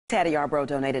Hattie Yarbrough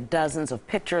donated dozens of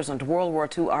pictures and World War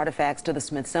II artifacts to the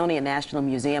Smithsonian National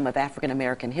Museum of African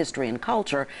American History and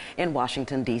Culture in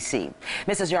Washington, D.C.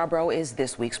 Mrs. Yarbrough is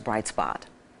this week's bright spot.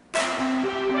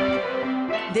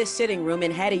 This sitting room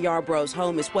in Hattie Yarbrough's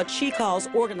home is what she calls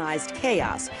organized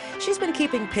chaos. She's been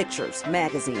keeping pictures,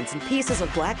 magazines, and pieces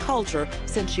of black culture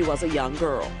since she was a young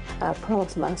girl. I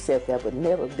promised myself that I would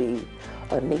never be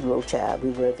a Negro child. We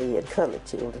were the colored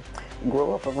children.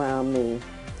 Grow up around me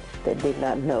that did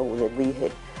not know that we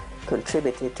had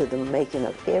contributed to the making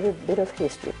of every bit of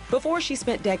history. Before she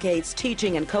spent decades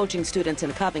teaching and coaching students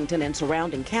in Covington and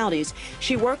surrounding counties,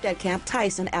 she worked at Camp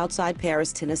Tyson outside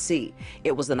Paris, Tennessee.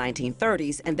 It was the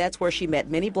 1930s, and that's where she met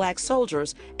many black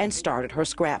soldiers and started her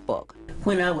scrapbook.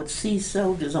 When I would see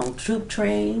soldiers on troop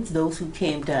trains, those who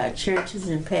came to our churches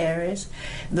in Paris,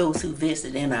 those who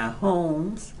visited in our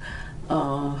homes,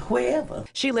 wherever.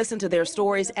 She listened to their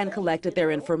stories and collected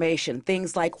their information,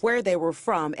 things like where they were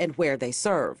from and where they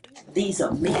served. These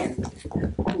are men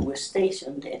who were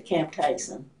stationed at Camp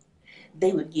Tyson.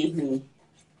 They would give me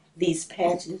these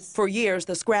patches. For years,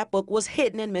 the scrapbook was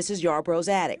hidden in Mrs. Yarbrough's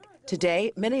attic.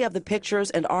 Today, many of the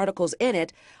pictures and articles in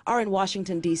it are in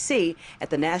Washington, D.C. at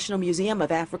the National Museum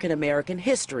of African American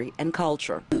History and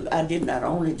Culture. I did not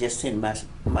only just send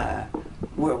my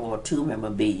World War II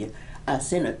memorabilia, I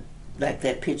sent it. Like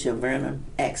that picture of Vernon,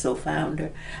 AXO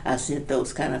founder, I sent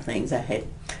those kind of things. I had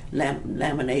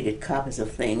laminated copies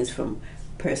of things from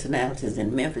personalities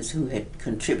in Memphis who had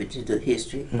contributed to the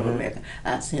history of America.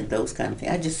 I sent those kind of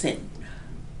things. I just sent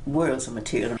worlds of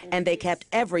material. And they kept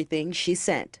everything she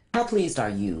sent. How pleased are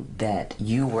you that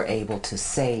you were able to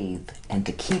save and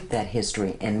to keep that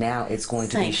history, and now it's going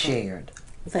to be shared?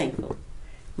 Thankful,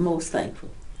 most thankful,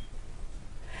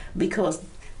 because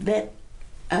that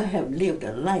I have lived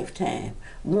a lifetime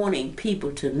wanting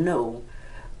people to know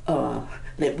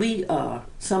that we are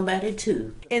somebody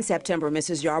too. In September,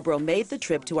 Mrs. Yarbrough made the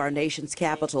trip to our nation's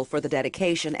capital for the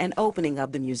dedication and opening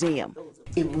of the museum.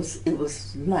 It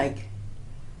was like,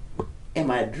 am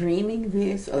I dreaming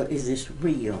this or is this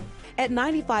real? At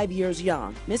 95 years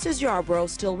young, Mrs. Yarbrough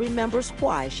still remembers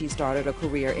why she started a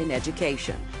career in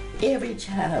education. Every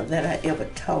child that I ever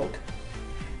taught,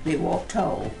 they walk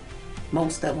tall,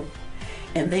 most of them.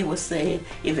 And they would say,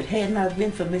 if it had not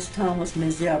been for Miss Thomas,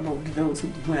 Miss Yarbrough, those who,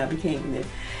 when I became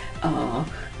there,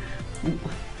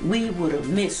 we would have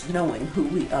missed knowing who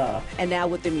we are. And now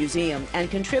with the museum and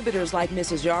contributors like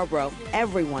Mrs. Yarbrough,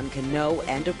 everyone can know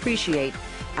and appreciate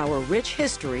our rich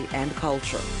history and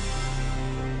culture.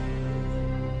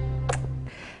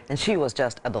 And she was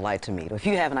just a delight to meet. If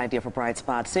you have an idea for Bright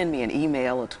Spot, send me an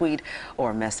email, a tweet,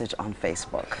 or a message on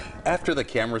Facebook. After the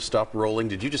camera stopped rolling,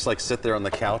 did you just like sit there on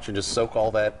the couch and just soak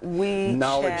all that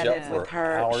knowledge up for with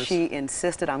her. hours? She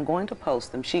insisted, I'm going to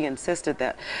post them. She insisted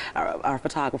that our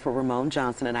photographer, Ramon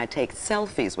Johnson, and I take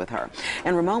selfies with her.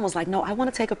 And Ramon was like, no, I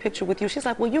want to take a picture with you. She's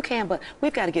like, well, you can, but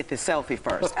we've got to get this selfie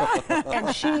first.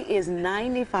 And she is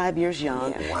 95 years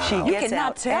young. Yeah. Wow. She gets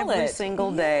out every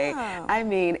single day. I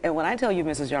mean, and when I tell you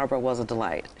Mrs. Yarbrough was a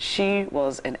delight. She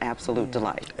was an absolute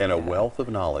delight. And a wealth of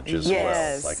knowledge as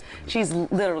well. Like, she's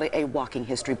literally a walking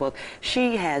history book.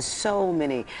 She has so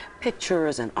many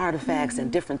pictures and artifacts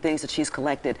and different things that she's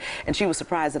collected. And she was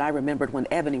surprised that I remembered when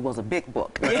Ebony was a big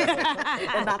book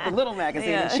and not the little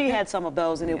magazine. And she had some of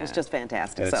those, and it was just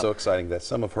fantastic. And it's so exciting that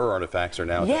some of her artifacts are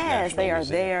now at the National they are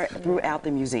Museum. there throughout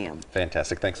the museum.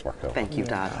 Fantastic. Thanks, Marco. Thank you,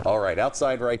 Todd. All right,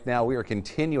 outside right now, we are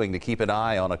continuing to keep an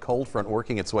eye on a cold front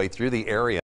working its way through the area.